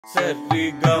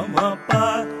Sri Gama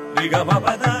Pa Ri Gama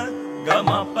Pada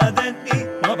Gama Pada Ni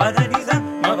Ma Pada Ni Sa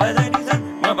Ma Pada Ni Sa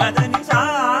Ma Pada Ni Sa.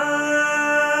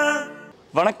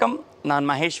 வணக்கம், நான்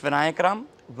Mahesh Vinayakram.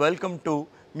 Welcome to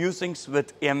musings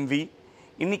with MV.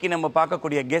 இன்னைக்கு நம்ம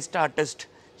பார்க்கக்கூடிய guest artist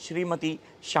Srimathi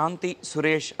சாந்தி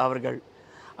சுரேஷ் அவர்கள்.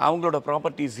 அவங்களோட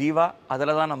property Jeeva,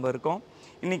 அதில் தான் நம்ம இருக்கோம்.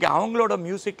 இன்னைக்கு அவங்களோட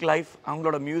மியூசிக் லைஃப்,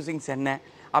 அவங்களோட மியூசிங்ஸ் என்ன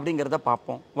அப்படிங்கிறத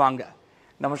பார்ப்போம். வாங்க.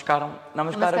 நமஸ்காரம்.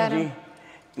 நமஸ்காரம் ஜி.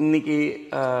 இன்னைக்கு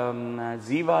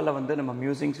ஜீவாவில் வந்து நம்ம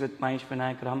மியூசிங்ஸ் வித் மகேஷ்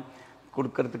விநாயகராம்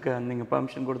கொடுக்கறதுக்கு நீங்கள்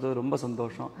பெர்மிஷன் கொடுத்தது ரொம்ப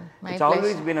சந்தோஷம். It's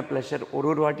always been a pleasure.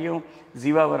 ஒரு வாட்டியும்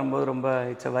ஜீவா வரும்போது ரொம்ப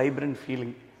இட்ஸ் அ வைப்ரண்ட்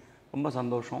ஃபீலிங். ரொம்ப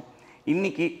சந்தோஷம்.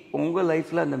 இன்னைக்கு உங்கள்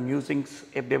லைஃப்பில் அந்த மியூசிக்ஸ்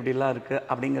எப்படி எப்படிலாம் இருக்குது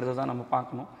அப்படிங்கிறத தான் நம்ம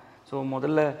பார்க்கணும். ஸோ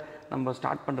முதல்ல நம்ம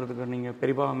ஸ்டார்ட் பண்ணுறதுக்கு நீங்கள்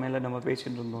பெரியப்பா மேலே நம்ம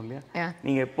பேசிட்டு இருந்தோம் இல்லையா?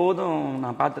 நீங்கள் எப்போதும்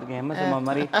நான் பார்த்துருக்கேன் எம்எஸ்எம்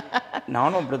மாதிரி,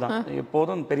 நானும் அப்படி தான்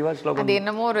எப்போதும் பெரியவா ஸ்லோகம். அது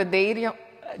என்னமோ ஒரு தைரியம்,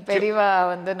 பெரியவா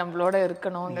வந்து நம்மளோட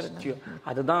இருக்கணுங்கிறது,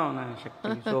 அதுதான் சக்தி.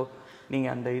 ஸோ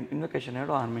நீங்கள் அந்த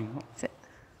இன்வொகேஷனோட ஆரம்பிக்கணும். சரி.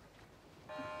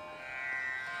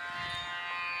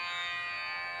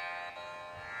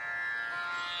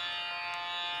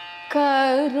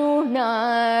 கருணாரசபூர்ண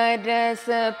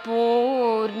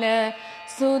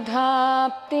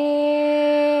சுதாப்தே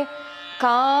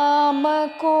காமகோட்டிபீடாதிபதே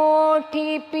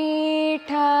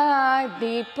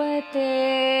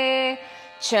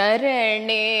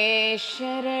சரணே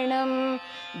சரணம்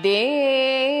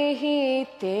தேஹி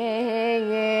தே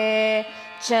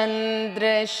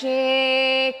சந்திரசேகர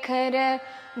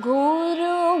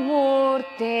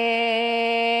குருமூர்த்தே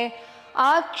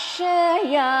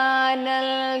அக்ஷயானந்த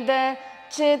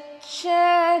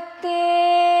சிச்சக்தே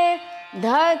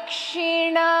தக்ஷிணாபிமுக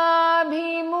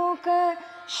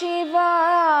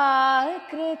சிவாக்ருதே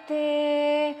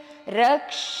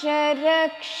ரக்ஷ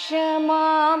ரக்ஷ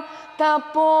மாம்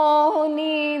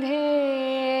தபோநிதே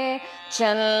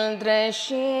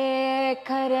சந்திரசேகர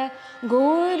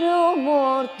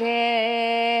குருமூர்த்தே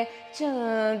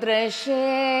சந்திரசேகர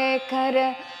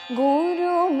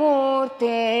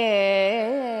குருமூர்த்தே.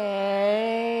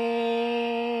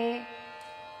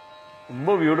 ரொம்ப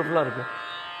பியூட்டிஃபுல்லாக இருக்கு.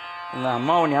 உங்கள்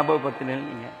அம்மாவை ஞாபகப்படுத்தினேன்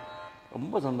நீங்கள்.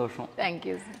 ரொம்ப சந்தோஷம்.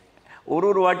 Thank you sir.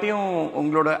 ஒரு வாட்டியும்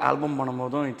உங்களோட ஆல்பம்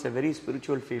பண்ணும்போதும் it's a very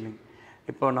spiritual feeling.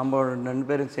 இப்போ நம்ம 2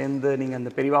 பேரும் சேர்ந்து நீங்கள் அந்த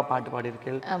பெரியவா பாட்டு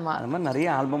பாடியிருக்கீள், அது மாதிரி நிறைய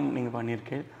ஆல்பம் நீங்கள்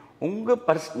பண்ணியிருக்கீள். உங்கள்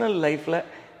பர்சனல் லைஃப்பில்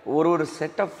ஒரு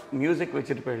செட் ஆஃப் மியூசிக்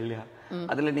வச்சுருப்பேன் இல்லையா?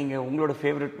 அதில் நீங்கள் உங்களோட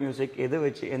ஃபேவரட் மியூசிக் எதை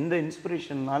வச்சு, எந்த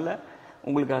இன்ஸ்பிரேஷன்னால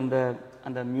உங்களுக்கு அந்த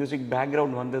அந்த மியூசிக்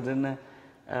பேக்ரவுண்ட் வந்ததுன்னு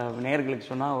நேயர்களுக்கு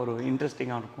சொன்னால் ஒரு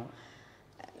இன்ட்ரெஸ்டிங்காக இருக்கும்.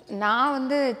 நான்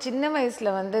வந்து சின்ன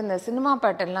வயசில் வந்து இந்த சினிமா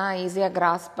பாட்டெல்லாம் ஈஸியாக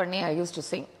கிராஸ் பண்ணி ஐ யூஸ் டு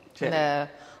சிங். இந்த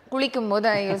குளிக்கும் போது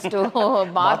ஐ யூஸ் டு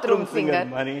பாத்ரூம் சிங்கர்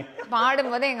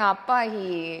பாடும்போது எங்கள் அப்பா ஹி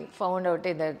ஃபவுண்ட் அவுட்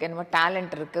இதுக்கு என்னமோ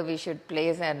டேலண்ட் இருக்குது, we should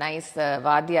place a nice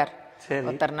வாத்தியார்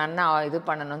ஒருத்தர் நன்னா இது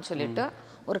பண்ணணும்னு சொல்லிட்டு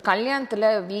ஒரு கல்யாணத்தில்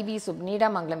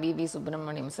நீடாமங்கலம் விவி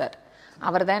சுப்பிரமணியம் சார்,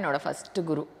 அவர் தான் என்னோட ஃபஸ்ட்டு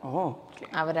குரு.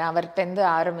 அவர்கிட்டருந்து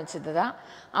ஆரம்பிச்சது தான்.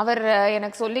 அவர்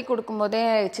எனக்கு சொல்லி கொடுக்கும்போதே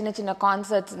சின்ன சின்ன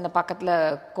கான்சர்ட்ஸ் இந்த பக்கத்தில்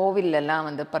கோவிலெல்லாம்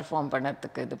வந்து பர்ஃபார்ம்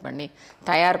பண்ணுறதுக்கு இது பண்ணி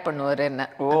தயார் பண்ணுவார் என்ன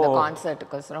அந்த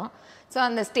கான்சர்ட்டுக்கோசரம். ஸோ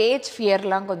அந்த ஸ்டேஜ்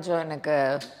ஃபியர்லாம் கொஞ்சம் எனக்கு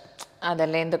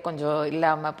அதிலேருந்து கொஞ்சம்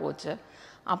இல்லாமல் போச்சு.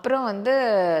 அப்புறம் வந்து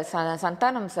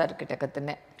சந்தானம் சார் கிட்ட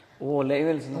கற்றுனேன்.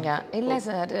 இல்லை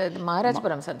சார்,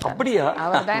 மகாராஜபுரம் சந்தானம்,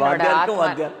 அவர் தான் என்னோட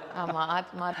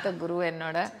ஆத்மார்த்த குரு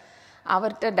என்னோட.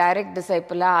 அவர்கிட்ட டைரக்ட்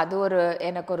டிசைப்பிளாக அது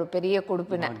எனக்கு ஒரு பெரிய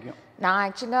கொடுப்பினை. நான்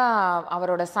ஆக்சுவலாக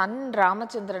அவரோட சன்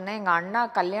ராமச்சந்திரனை எங்கள் அண்ணா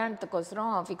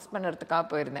கல்யாணத்துக்கோசரம் ஃபிக்ஸ் பண்ணுறதுக்காக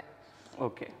போயிருந்தேன்.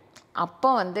 ஓகே. அப்போ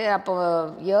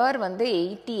இயர் வந்து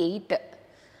 88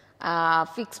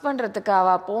 ஃபிக்ஸ் பண்ணுறதுக்கு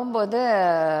அவள் போகும்போது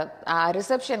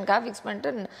ரிசப்ஷனுக்காக ஃபிக்ஸ் பண்ணிட்டு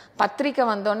பத்திரிக்கை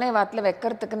வந்தோடனே வாரத்தில்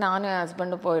வைக்கிறதுக்கு நானும் என்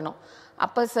ஹஸ்பண்டும் போயிடணும்.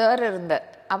 அப்போ சார் இருந்தார்.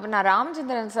 அப்போ நான்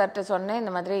ராமச்சந்திரன் சார்கிட்ட சொன்னேன்,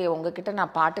 இந்த மாதிரி உங்ககிட்ட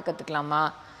நான் பாட்டு கற்றுக்கலாமா,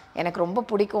 எனக்கு ரொம்ப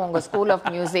பிடிக்கும் உங்கள் ஸ்கூல் ஆஃப்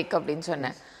மியூசிக் அப்படின்னு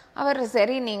சொன்னேன். அவர்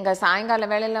சரி நீங்கள் சாயங்கால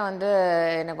வேளையில் வந்து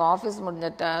எனக்கு ஆஃபீஸ்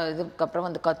முடிஞ்சிட்ட இதுக்கப்புறம்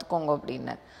வந்து கற்றுக்கோங்க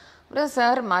அப்படின்னார். அப்புறம்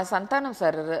சார் சந்தானம்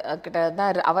சார் கிட்ட தான்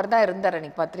அவர் தான் இருந்தார்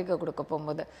அன்றைக்கி பத்திரிக்கை கொடுக்க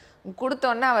போகும்போது.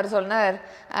 கொடுத்தோன்னே அவர் சொன்னார்,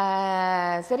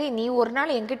 சரி நீ ஒரு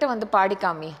நாள் என்கிட்ட வந்து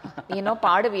பாடிக்காமி, நீ இன்னும்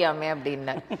பாடுவியாமே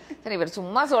அப்படின்னார். சரி இவர்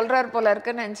சும்மா சொல்கிறார் போல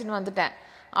இருக்குன்னு நினச்சின்னு வந்துட்டேன்.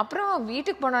 அப்புறம்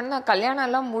வீட்டுக்கு போனோன்னா கல்யாணம்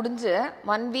எல்லாம் முடிஞ்சு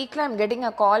 1 வீக்கில் I'm getting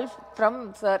a call from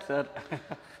sir.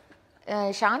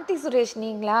 சாந்தி சுரேஷ்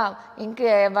நீங்களா, இங்கே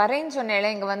வரேன்னு சொன்னேன்,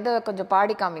 இங்கே வந்து கொஞ்சம்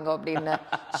பாடி காமிங்க அப்படின்னு.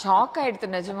 ஷாக் ஆகிடுது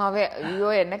நிஜமாவே. ஐயோ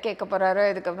என்ன கேட்க போகிறாரோ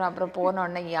இதுக்கப்புறம். அப்புறம்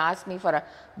போனோடனே யாஸ்மி ஃபார்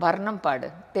வர்ணம் பாடு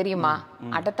தெரியுமா,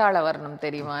 அடத்தாள வர்ணம்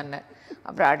தெரியுமான்னு.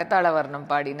 அப்புறம் அடத்தாள வர்ணம்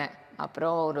பாடினேன்.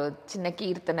 அப்புறம் ஒரு சின்ன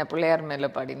கீர்த்தனை பிள்ளையார் மேலே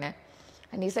பாடினேன்.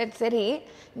 அண்ட் he said சரி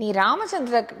நீ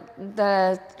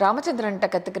ராமச்சந்திரன்கிட்ட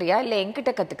கற்றுக்கிறியா இல்லை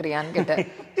என்கிட்ட கற்றுக்கிறியான்னு கேட்டேன்.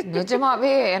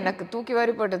 நிஜமாவே எனக்கு தூக்கி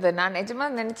வாரி போட்டது. நான்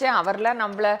நிஜமாக நினச்சேன் அவர்லாம்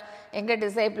நம்மளை எங்கே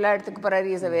டிசைபிளாக எடுத்துக்க போகிறாரு.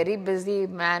 Is a very busy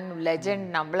man, legend,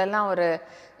 நம்மளெல்லாம் ஒரு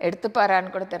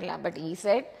எடுத்துப்பாரான்னு கூட தெரியல. பட் he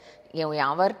said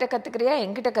அவர்கிட்ட கற்றுக்கிறியா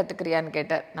என்கிட்ட கற்றுக்கிறியான்னு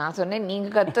கேட்டார். நான் சொன்னேன்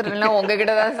நீங்கள் கற்றுறதுனா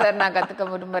உங்ககிட்ட தான் சார் நான் கற்றுக்க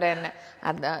விரும்புகிறேன்னு.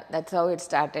 அதுதான் தட்ஸ் ஹவ் இட்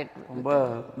ஸ்டார்டட். ரொம்ப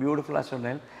பியூட்டிஃபுல்லாக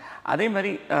சொன்னேன். அதே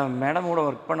மாதிரி மேடமோட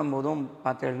ஒர்க் பண்ணும்போதும்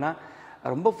பார்த்தீங்கன்னா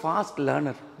ரொம்ப ஃபாஸ்ட்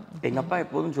லேர்னர். எங்கள் அப்பா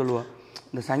எப்போதும் சொல்லுவாள்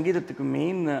இந்த சங்கீதத்துக்கு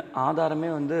மெயின் ஆதாரமே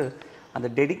வந்து அந்த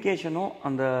டெடிக்கேஷனும்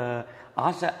அந்த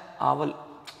ஆசை ஆவல்.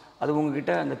 அது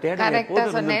உங்ககிட்ட அந்த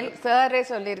தேடல் சொன்னேன். சாரே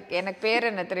சொல்லியிருக்கு எனக்கு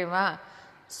பேர் என்ன தெரியுமா,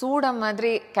 சூடம்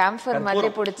மாதிரி கேம்பர் மாதிரி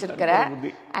பிடிச்சிருக்கிற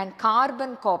அண்ட்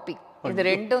கார்பன் காப்பி, இது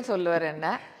ரெண்டும் சொல்லுவார் என்ன.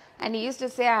 And he used to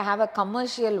say I have a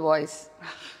commercial voice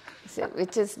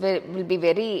which is will be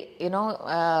very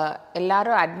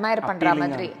எல்லாரும் அட்மையர் பண்ற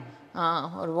மாதிரி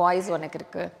ஒரு வாய்ஸ் உனக்கு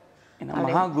இருக்கு.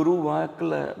 மகா குரு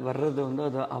வாக்குல வர்றது வந்து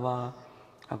அது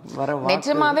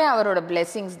நிஜமாவே அவரோட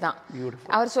பிளெஸிங்ஸ் தான்.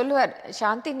 அவர் சொல்லுவார்,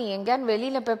 சாந்தி நீ எங்கேயான்னு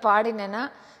வெளியில போய் பாடினேன்னா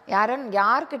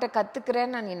யார்கிட்ட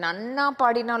கத்துக்கிறேன்னு நீ நன்னா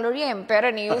பாடினாலொழிய என் பேரை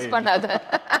நீ யூஸ் பண்ணாத,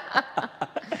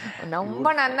 ரொம்ப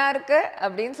நன்னா இருக்கு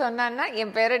அப்படின்னு சொன்னான்னா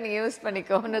என் பேரை நீ யூஸ்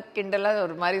பண்ணிக்கோன்னு கிண்டலா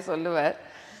ஒரு மாதிரி சொல்லுவார்.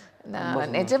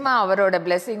 நிஜமா அவரோட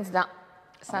பிளெஸிங்ஸ் தான்.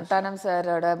 சந்தானம்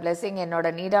சாரோட பிளெஸிங், என்னோட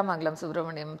நீடாமங்கலம்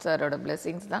சுப்பிரமணியம் சாரோட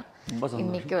பிளெஸிங்ஸ் தான்.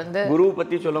 இன்னைக்கு வந்து குரு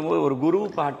பத்தி சொல்லும்போது ஒரு குரு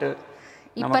பாட்டு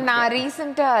இப்ப நான்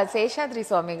ரீசெண்டா சேஷாத்ரி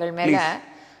சுவாமிகள் மேல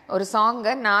ஒரு சாங்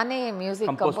நானே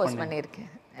மியூசிக் கம்போஸ் பண்ணியிருக்கேன்.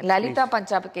 லலிதா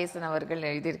பஞ்சாபகேசன் அவர்கள்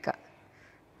எழுதியிருக்கா.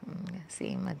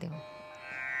 ஸ்ரீமதி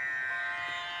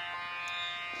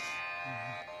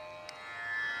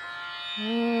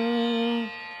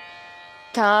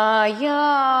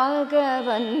தாயாக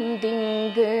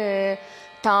வந்திங்கு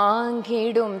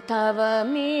தாங்கிடும்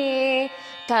தவமே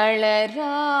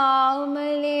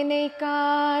தளராமல் என்னை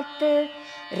காத்து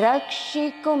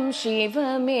ரட்சிக்கும்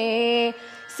சிவமே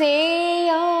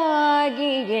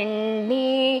சேயாகி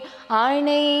எண்ணி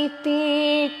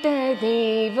அணைத்தீட்ட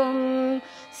தெய்வம்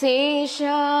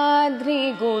சேஷாத்ரி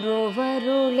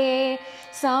குருவருளே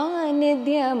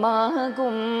சாநித்தியமாகும்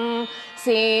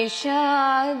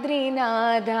சேஷாத்ரிநாதா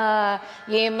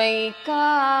எமை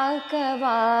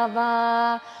காக்கவாவா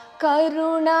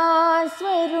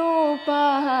கருணாஸ்வரூபா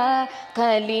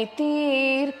கலி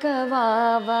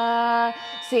தீர்க்கவாவா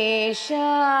சேஷாத்ரிநாதா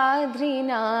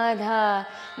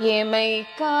எமை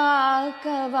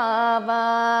காக்கவாவா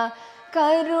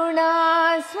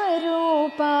கருணாஸ்வரூபா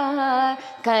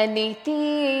கலி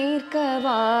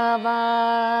தீர்க்கவாவா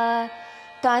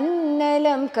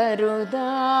தன்னலம்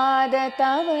கருதாத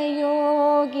தவயோகியாய்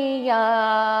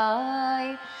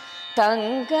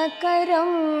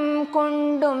தங்கக்கரம்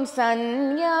கொண்டும்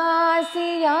சந்நியாசியாய்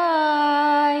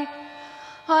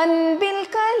அன்பில்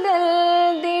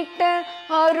கலந்திட்ட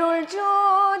அருள்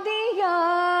ஜோதியாய்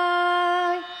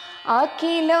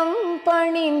அகிலம்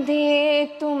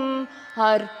பணிந்தேத்தும்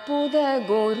அற்புத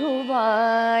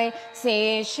குருவாய்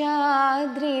சேஷாத்ரிநாதா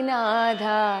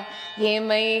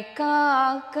எமை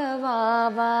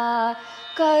காக்கவாவா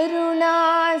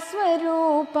கருணாஸ்வரூபா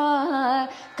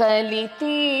கலி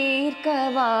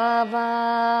தீர்க்கவாவா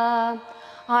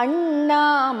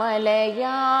அண்ணாமலையாரின்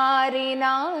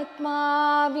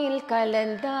ஆத்மாவில்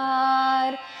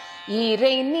கலந்தார்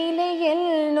இறை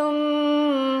நிலையெல்லும்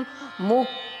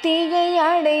முக்தியை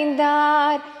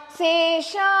அடைந்தார்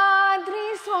சேஷாத்ரி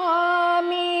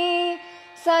சுவாமி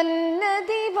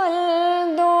சன்னதி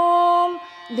வந்தோம்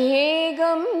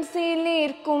தேகம்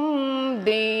சிலிர்க்கும்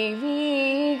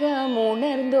தெய்வீகம்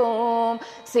உணர்ந்தோம்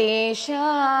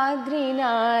சேஷாத்ரிநாதா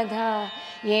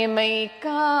எமை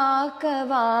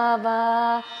காக்கவாவா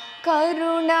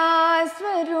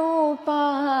கருணாஸ்வரூபா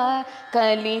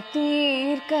கலி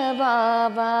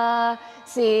தீர்க்கவாவா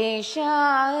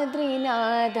சேஷாத்ரிநாதா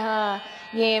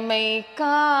எமை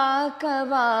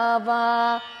காக்கவாவா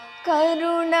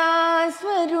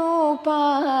கருணாஸ்வரூபா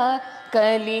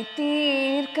கலி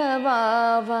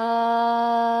தீர்க்கவாவா.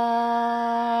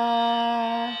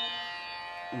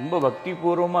 ரொம்ப பக்தி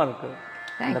பூர்வமா இருக்கு.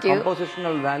 இந்த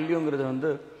கம்போசிஷனல் வேல்யூங்கிறது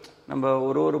வந்து நம்ம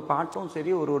ஒரு பாட்டும்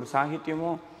சரி ஒரு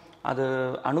சாகித்யமும் அது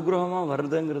அனுகிரகமா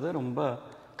வருதுங்கிறது ரொம்ப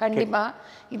கண்டிப்பா.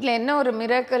 இதுல என்ன ஒரு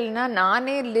மிராக்கிள்னா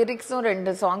நானே லிரிக்ஸும்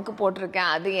 2 சாங்க்கு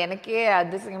போட்டிருக்கேன். அது எனக்கே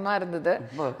அதிசயமா இருந்தது.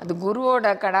 அது குருவோட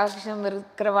கடாட்சம்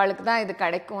இருக்கிறவாளுக்கு தான் இது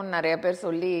கிடைக்கும்னு நிறைய பேர்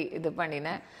சொல்லி இது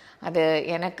பண்ணினேன். அது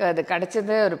எனக்கு அது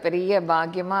கிடைச்சது ஒரு பெரிய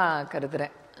பாக்கியமா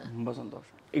கருதுறேன். ரொம்ப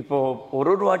சந்தோஷம். இப்போ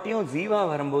ஒரு வாட்டியும் ஜீவா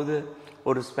வரும்போது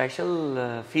ஒரு ஸ்பெஷல்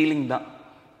ஃபீலிங் தான்.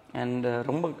 அண்ட்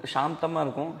ரொம்ப சாந்தமா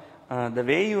இருக்கும். த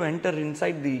way you enter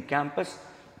inside the campus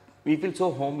we feel so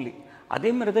homely. அதே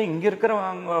மாதிரி தான் இங்கே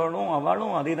இருக்கிறவங்களும்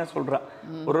அவளும் அதே தான் சொல்கிறா.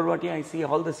 ஒரு வாட்டியும் ஐ C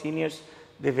all the seniors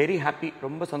they very happy,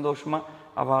 ரொம்ப சந்தோஷமாக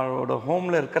அவளோட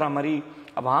ஹோமில் இருக்கிற மாதிரி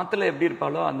அவள் ஆற்றுல எப்படி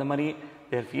இருப்பாளோ அந்த மாதிரி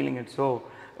தேர் feeling it. So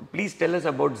please tell us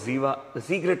about Jeeva, the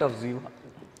secret of Jeeva.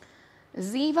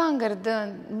 ஜீவாங்கிறது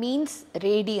means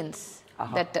radians.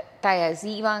 That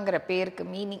ஜீவாங்கிற பேருக்கு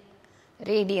மீனிங்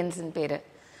ரேடியன்ஸ்னு பேர்.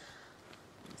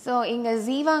 ஸோ இங்கே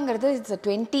ஜீவாங்கிறது it's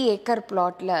 20 acre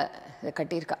பிளாட்டில்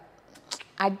கட்டியிருக்கா.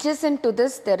 Adjacent to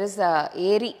this there is a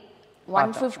ஏரி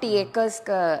 150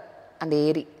 ஏக்கர்ஸ்க்கு அந்த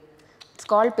ஏரி. இட்ஸ்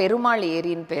கால்ட் பெருமாள்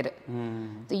ஏரின்னு பேர்.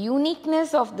 த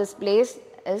uniqueness of this place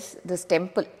is this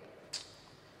temple.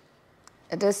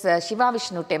 It is Siva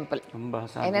Vishnu temple.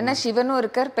 என்னென்னா சிவனும்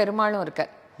இருக்கார், பெருமாளும்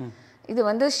இருக்கார். இது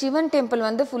வந்து சிவன் டெம்பிள்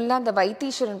வந்து ஃபுல்லா அந்த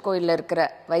வைத்தீஸ்வரன் கோயில்ல இருக்கிற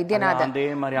வைத்தியநாத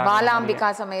பாலாம்பிகா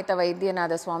சமேத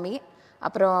வைத்தியநாத சுவாமி,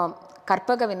 அப்புறம்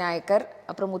கற்பக விநாயகர்,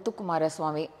 அப்புறம் முத்துக்குமார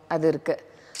சுவாமி அது இருக்கு.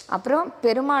 அப்புறம்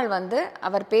பெருமாள் வந்து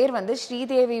அவர் பேர் வந்து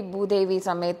ஸ்ரீதேவி பூதேவி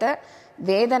சமேத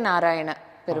வேதநாராயண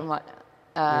பெருமாள்.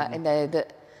 இந்த இது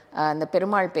அந்த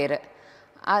பெருமாள் பேரு.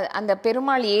 அந்த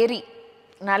பெருமாள்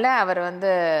ஏரினால அவர்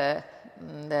வந்து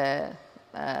இந்த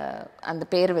அந்த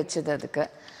பேர் வச்சது அதுக்கு.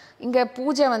 இங்க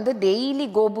பூஜை வந்து டெய்லி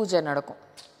கோபூஜை நடக்கும்.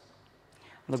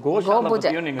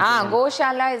 கோபூஜை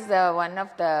goshala is one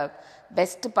of the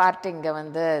best part. இங்க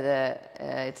வந்து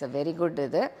இட்ஸ் அ வெரி குட்.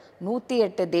 இது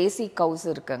 108 தேசி கவுஸ்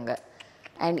இருக்குங்க.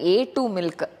 அண்ட் A2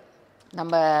 மில்க்,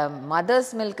 நம்ம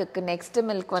மதர்ஸ் மில்க்குக்கு நெக்ஸ்ட்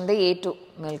மில்க் வந்து A2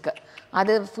 மில்க்.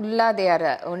 அது ஃபுல்லாக தே ஆர்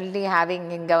ஒன்லி ஹேவிங்.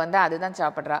 இங்கே வந்து அதுதான்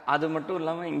சாப்பிட்றா. அது மட்டும்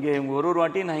இல்லாமல் இங்கே ஒரு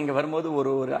வாட்டி நான் இங்கே வரும்போது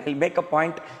ஒரு ஐ மேக் அ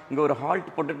பாயிண்ட், இங்கே ஒரு ஹால்ட்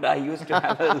போட்டுட்டு ஐ use to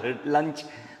have lunch.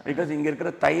 Because இங்கே இருக்கிற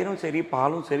தயிரும் சரி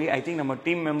பாலும் சரி ஐ திங்க் நம்ம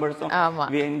team மெம்பர்ஸும்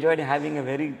we enjoyed having a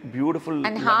very beautiful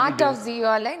and heart of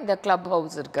Ziva இந்த club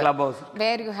house இருக்கு. Club house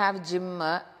where you have gym,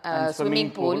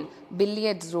 swimming pool,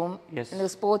 billiards room, இந்த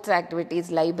sports activities,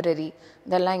 library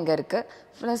இதெல்லாம் இங்க இருக்கு.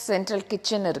 plus central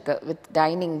kitchen இருக்கு with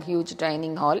dining, huge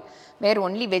dining hall where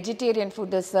only vegetarian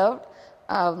food is served.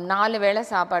 4 வேளை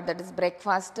சாப்பாடு, that is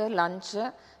breakfast, lunch,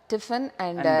 tiffin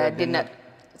and dinner.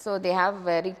 So they have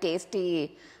very tasty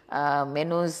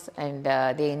menus and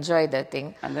they enjoy the thing.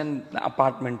 And then the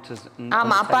apartments.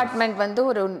 Apartment வந்து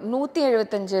ஒரு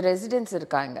 175 residents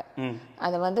இருக்காங்க.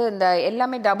 அது வந்து இந்த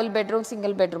எல்லாமே double bedroom,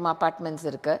 single bedroom apartments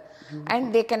இருக்கு. and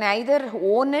they can either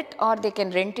own it or they can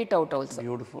rent it out also.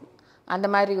 Beautiful. அந்த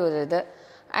மாதிரி ஒரு இது.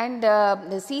 and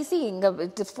CC இங்க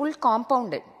it's full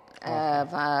compounded.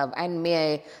 and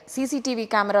CCTV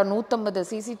camera 150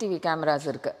 CCTV cameras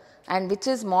இருக்கு. and which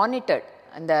is monitored.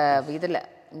 அந்த இதுல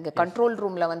இந்த கண்ட்ரோல்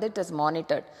ரூம்ல வந்து it is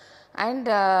monitored. And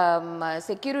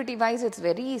security wise it's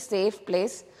very safe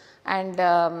place. And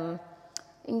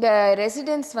இங்க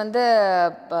ரெசிடென்ட்ஸ் வந்து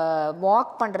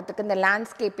வாக் பண்றதுக்கு இந்த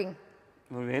லேண்ட்ஸ்கேப்பிங்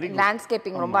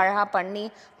ரொம்ப அழகா பண்ணி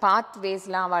பாத்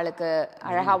வேஸ்லாம் அவளுக்கு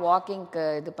அழகா வாக்கிங்க்கு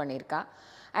இது பண்ணியிருக்கா.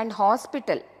 And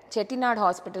hospital, Chettinad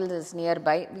Hospital is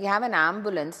nearby. We have an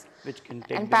ambulance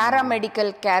and paramedical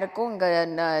care ko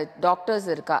doctors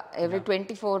irka. Every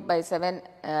 24/7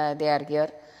 they are here.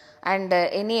 And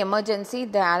any emergency,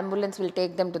 the ambulance will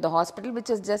take them to the hospital,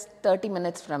 which is just 30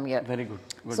 minutes from here. Very good.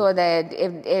 So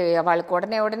avalku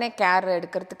odane care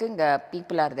edukradhukku inga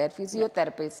people are there.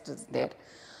 Physiotherapist is there.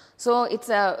 So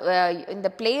it's in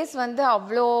the place vandu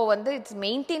avlo vandu it's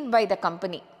maintained by the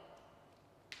company.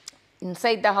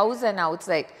 Inside the house and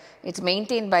outside it's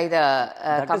maintained by the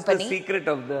company. That is the secret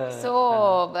of the so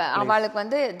avaluk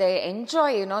vandu they enjoy,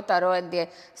 you know, thorough, and the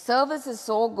service is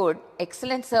so good,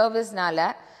 excellent service nala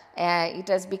it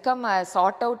has become a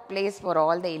sought out place for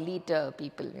all the elite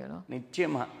people, you know.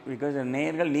 நிச்சயமா, because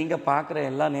நேர்கள் நீங்க பார்க்குற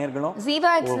எல்லா நேர்களும்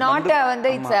Ziva, it's not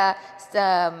vandu it's a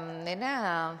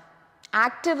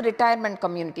active retirement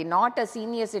community, not a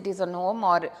senior citizen home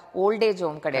or old age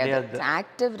home kadiyadu. It's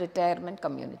active retirement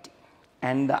community.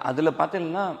 And adula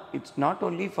pathilna it's not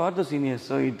only for the seniors,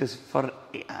 so it is for,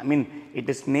 I mean it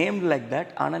is named like that.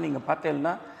 Ana neenga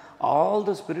pathilna all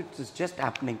the spirits is just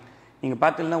happening. Neenga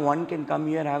pathilna one can come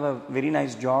here, have a very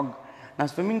nice jog. Na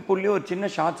swimming pool la or chinna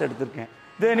shots eduthirken.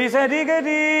 Deni sari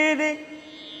gari de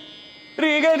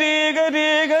riga riga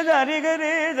riga sari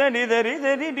gari dani dari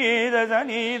dari di da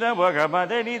sani da baga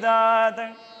madani da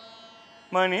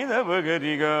mani da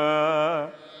bagariga.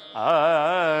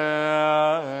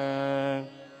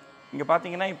 இங்கே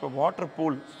பார்த்தீங்கன்னா இப்போ water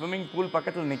pool, swimming pool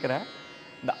பக்கத்தில் நிற்கிறேன்.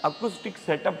 இந்த அக்குஸ்டிக்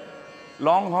setup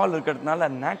long hall இருக்கிறதுனால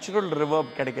natural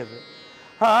reverb கிடைக்கிது.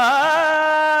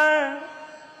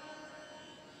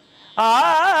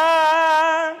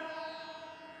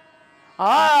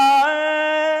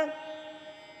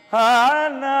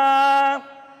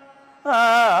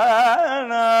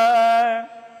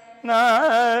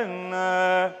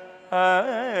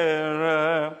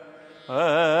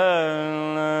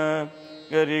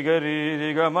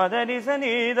 கமதனி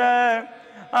சனித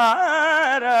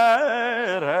ஆர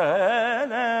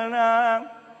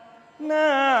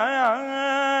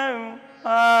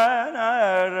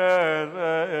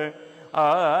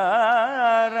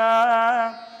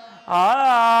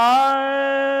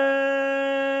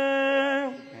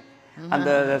and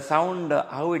the sound,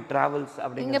 how it travels.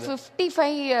 In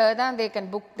 55 then they can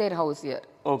book their house here.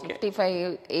 Okay.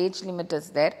 55 age limit is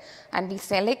there, and we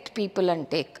select people and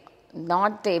take.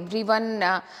 Not everyone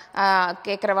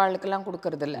கேக்குறவாளுக்கெல்லாம்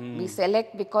கொடுக்கறதில்ல. We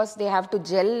select because they have to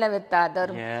gel with the other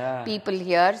people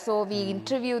here. So we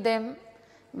interview them.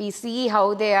 We see how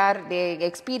they are, they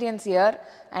experience here,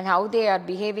 and how they are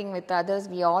behaving with others.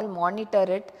 We all monitor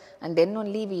it, and then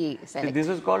only we select.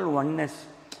 This is called oneness.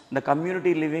 The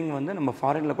community living வந்து நம்ம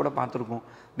ஃபாரின்ல கூட பார்த்துருக்கோம்.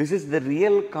 This is the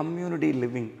real community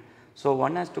living. So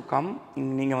one has to come.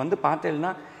 நீங்க வந்து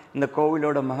பார்த்தீங்கன்னா இந்த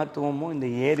கோவிலோட மகத்துவமும் இந்த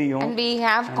ஏரியும். And we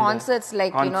have concerts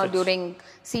like concerts. You know, during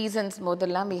seasons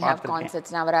முதல்லாம் we have concerts,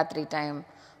 Navaratri time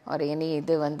or any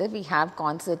இது வந்து we have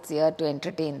concerts here to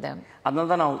entertain them. அதனால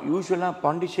தான் நான் யூசுவலாக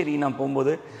பாண்டிச்சேரி நான்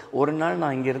போகும்போது ஒரு நாள்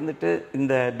நான் இங்கே இருந்துட்டு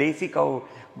இந்த தேசி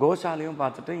கோசாலையும்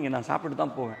பார்த்துட்டு இங்கே நான் சாப்பிட்டு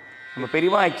தான் போவேன். நம்ம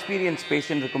பெரியவா எக்ஸ்பீரியன்ஸ்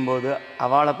பேஷண்ட் இருக்கும்போது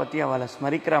அவளை பற்றி அவளை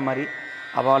ஸ்மரிக்கிற மாதிரி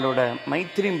அவளோட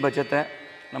மைத்ரீம் பஜத்தை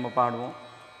நம்ம பாடுவோம்.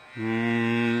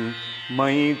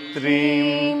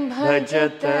 மைத்ரீம்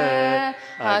பஜத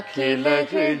அகில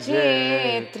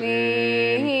ஜேத்ரீ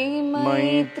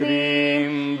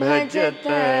மைத்ரீம் பஜத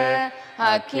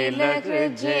அகில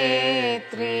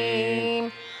ஜேத்ரீ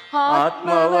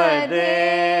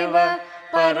ஆத்மவதேவ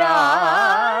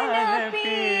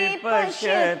பராணபி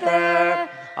பஷ்யத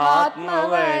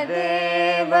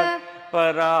ஆத்மவதேவ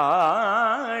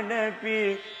பராணபி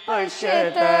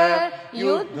பஷ்யத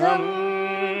யுத்தம்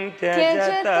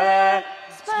त्यजत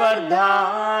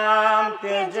स्पर्धां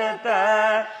त्यजत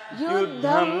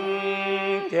युद्धं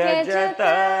त्यजत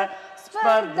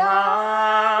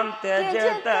स्पर्धां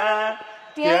त्यजत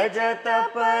त्यजत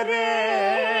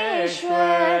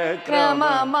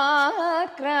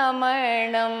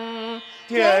परेष्वक्रममाक्रमणं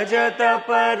त्यजत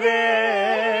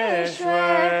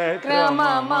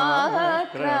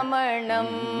परेष्वक्रममाक्रमणं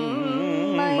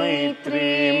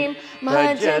मैत्रीं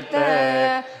भजत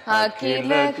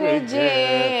अखिल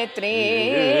जेत्री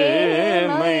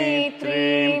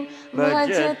मैत्रीं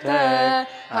भजत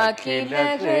अखिल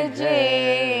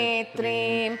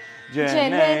जेत्रीं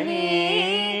जननी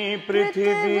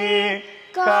पृथिवी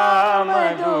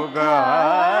कामदुगास्ते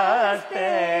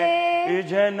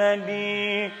जननी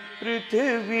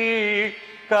पृथिवी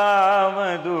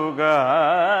कामदुगास्ते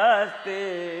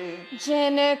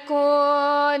जनको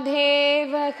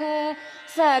देवः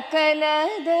सकल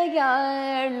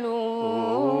दयालु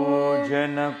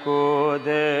जनको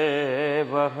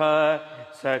देवः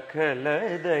सकल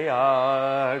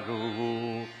दयालु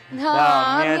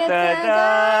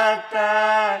धाम्यतदात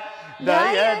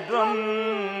दयद्वं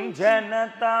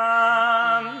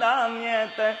जनतां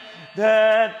धाम्यत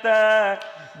दत्त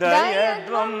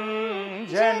दयद्वं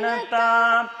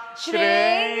जनतां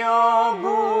श्रेयो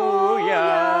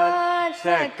भूयात्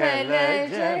सकल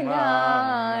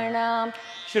जनानां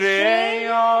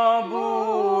श्रेयो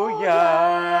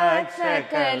भूयात्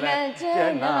सकल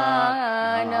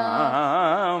जनानां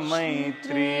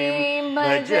मैत्रीं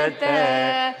भजत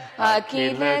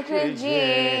अखिल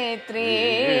जेत्री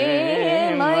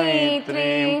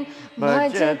मैत्रीं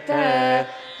भजत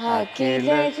अखिल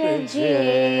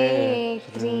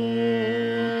जेत्री.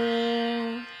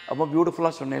 ரொம்ப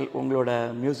பியூட்டிஃபுல்லாக சொன்னேன் உங்களோட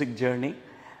மியூசிக் ஜேர்னி.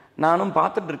 நானும்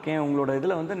பார்த்துட்டு இருக்கேன் உங்களோட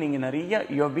இதில் வந்து நீங்கள் நிறைய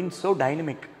you have been so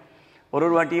dynamic. ஒரு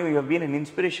வாட்டியும் you have been an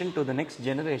inspiration to the next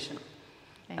generation.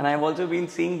 And I have also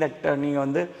been seeing that நீங்கள்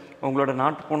வந்து உங்களோட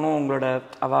நாட்டு பொண்ணும் உங்களோட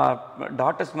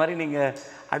டாட்டர்ஸ் மாதிரி நீங்கள்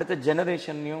அடுத்த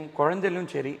ஜெனரேஷன்லையும் குழந்தையிலும்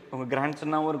சரி உங்கள்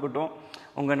கிராண்ட்சன்னாகவும் இருக்கட்டும்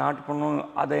உங்கள் நாட்டு பொண்ணும்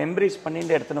அதை எம்ப்ரேஸ்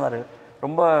பண்ணிட்டு எடுத்துன்னு வர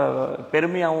ரொம்ப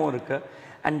பெருமையாகவும் இருக்குது.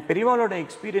 அண்ட் பெரியவாளோட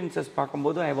எக்ஸ்பீரியன்ஸஸ்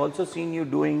பார்க்கும்போது I have also scene you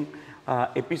doing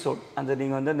episode. அந்த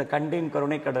நீங்கள் வந்து அந்த கண்டேன்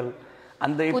கருணைக்கடல்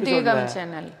அந்த எபிசோட்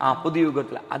புதிய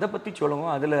யுகத்தில் அதை பற்றி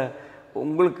சொல்லுவோம். அதில்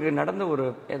உங்களுக்கு நடந்த ஒரு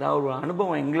ஏதாவது ஒரு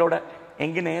அனுபவம் எங்களோட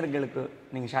எங்கள் நேயர்களுக்கு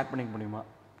நீங்கள் ஷேர் பண்ணிக்க முடியுமா?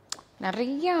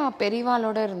 நிறையா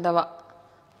பெரியவாளோட இருந்தவா.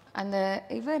 அந்த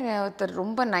இவர் ஒருத்தர்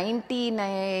ரொம்ப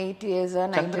 98 years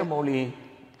சந்திரமௌலி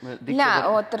இல்ல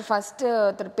ஒருத்தர் ஃபர்ஸ்ட்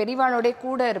ஒருத்தர் பெரியவாளோட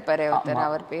கூட இருப்பாரு ஒருத்தர்,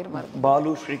 அவர் பேர் மறந்து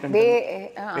பாலு ஸ்ரீகண்டன்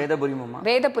வேதபுரி மாமா.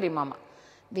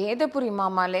 வேதபுரி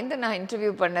மாமாலேருந்து நான்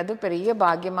இன்டர்வியூ பண்ணது பெரிய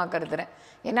பாக்கியமா கருதுறேன்.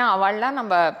 ஏன்னா அவள்லாம்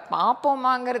நம்ம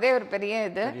பார்ப்போமாங்கிறதே ஒரு பெரிய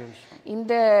இது.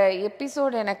 இந்த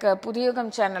எபிசோடு எனக்கு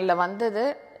புதியுகம் சேனல்ல வந்தது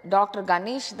டாக்டர்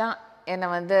கணேஷ் தான் என்னை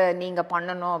வந்து நீங்கள்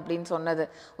பண்ணணும் அப்படின்னு சொன்னது.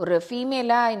 ஒரு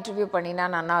ஃபீமேலாக இன்டர்வியூ பண்ணினா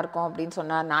நல்லாயிருக்கும் அப்படின்னு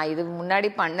சொன்னார். நான் இது முன்னாடி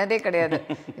பண்ணதே கிடையாது.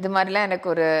 இது மாதிரிலாம் எனக்கு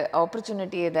ஒரு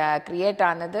ஆப்பர்ச்சுனிட்டி இதை க்ரியேட்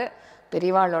ஆனது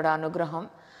பெரியவாளோட அனுகிரகம்.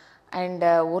 அண்ட்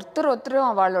ஒருத்தரும்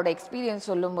அவளோட எக்ஸ்பீரியன்ஸ்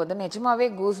சொல்லும்போது நிஜமாவே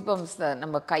கூஸ்பம்ஸ்,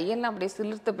 நம்ம கையெல்லாம் அப்படியே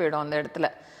சிலிர்த்து போயிடும் அந்த இடத்துல.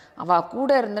 அவள் கூட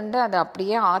இருந்துட்டு அதை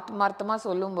அப்படியே ஆத்மார்த்தமாக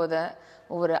சொல்லும்போது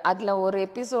அதில் ஒரு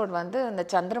எபிசோட் வந்து இந்த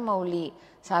சந்திரமௌலி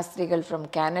சாஸ்திரிகள் ஃப்ரம்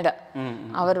கனடா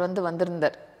அவர்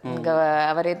வந்திருந்தார் இங்கே.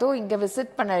 அவர் ஏதோ இங்கே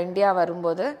விசிட் பண்ண இந்தியா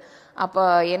வரும்போது அப்போ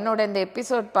என்னோட இந்த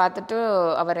எபிசோட் பார்த்துட்டு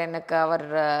அவர்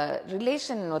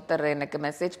ரிலேஷன் ஒருத்தர் எனக்கு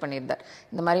மெசேஜ் பண்ணியிருந்தார்.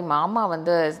 இந்த மாதிரி மாமா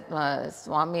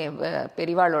சுவாமி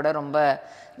பெரிவாளோட ரொம்ப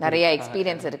நிறைய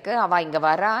எக்ஸ்பீரியன்ஸ் இருக்குது, அவள் இங்கே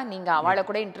வரா, நீங்கள் அவளை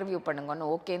கூட இன்டர்வியூ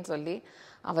பண்ணுங்கன்னு ஓகேன்னு சொல்லி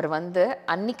அவர்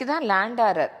அன்னைக்கு தான் லேண்ட்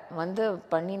ஆறார்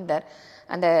பண்ணியிருந்தார்.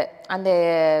 அந்த அந்த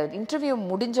இன்டர்வியூ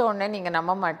முடிஞ்ச உடனே நீங்க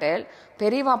நம்ப மாட்டேன்,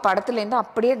 பெரியவா படத்துலேருந்து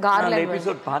அப்படியே கார்லண்ட்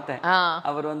எபிசோட் பார்த்தேன்.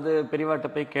 அவர் பெரியவாட்ட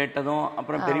போய் கேட்டதும்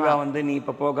அப்புறம் பெரியவா நீ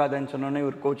இப்ப போகாதன்னு சொன்னோன்னே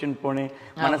ஒரு கோச்சின் போனேன்,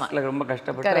 மனசுல ரொம்ப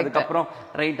கஷ்டப்பட்டு அதுக்கப்புறம்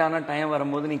ரைட்டான டைம்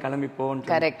வரும்போது நீ கிளம்பி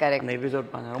போன்னு அந்த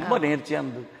எபிசோட் பார்த்தேன். ரொம்ப நேர்ச்சியா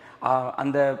இருந்தது.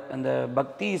 அந்த அந்த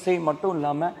பக்தி இசை மட்டும்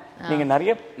இல்லாம நீங்க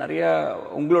நிறைய நிறைய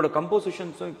உங்களோட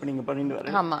கம்போசிஷன்ஸும் இப்ப நீங்க பண்ணிட்டு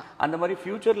வரீங்க. அந்த மாதிரி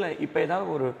ஃபியூச்சர்ல இப்ப ஏதாவது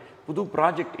ஒரு புது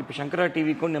ப்ராஜெக்ட், இப்ப சங்கரா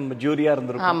டிவிக்கும் நம்ம ஜூரியா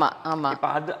இருந்திருக்கோம், இப்ப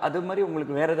அது மாதிரி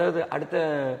உங்களுக்கு வேற ஏதாவது அடுத்த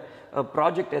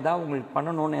ப்ராஜெக்ட் ஏதாவது உங்களுக்கு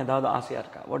பண்ணணும்னு ஏதாவது ஆசையா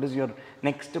இருக்கா? What is your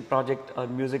next project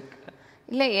R music?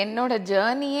 இல்லை, என்னோட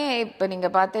ஜேர்னியே இப்போ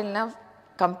நீங்கள் பார்த்தீங்கன்னா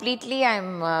completely I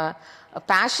am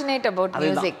passionate about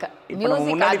music.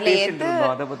 அதில்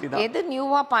எது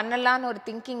நியூவாக பண்ணலான்னு ஒரு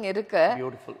திங்கிங் இருக்கு.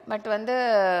 பட்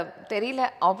தெரியல,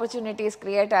 ஆப்பர்ச்சுனிட்டிஸ்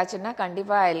கிரியேட் ஆச்சுன்னா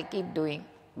கண்டிப்பாக ஐ வில் கீப் டூயிங்.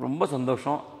 ரொம்ப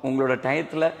சந்தோஷம். உங்களோட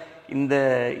டயத்தில் இந்த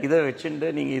இதை வச்சுட்டு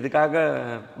நீங்கள் இதுக்காக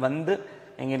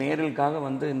எங்கள்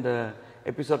நேரலுக்காக இந்த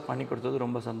எபிசோட் பண்ணி கொடுத்தது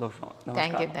ரொம்ப சந்தோஷம்.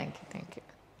 தேங்க்யூ.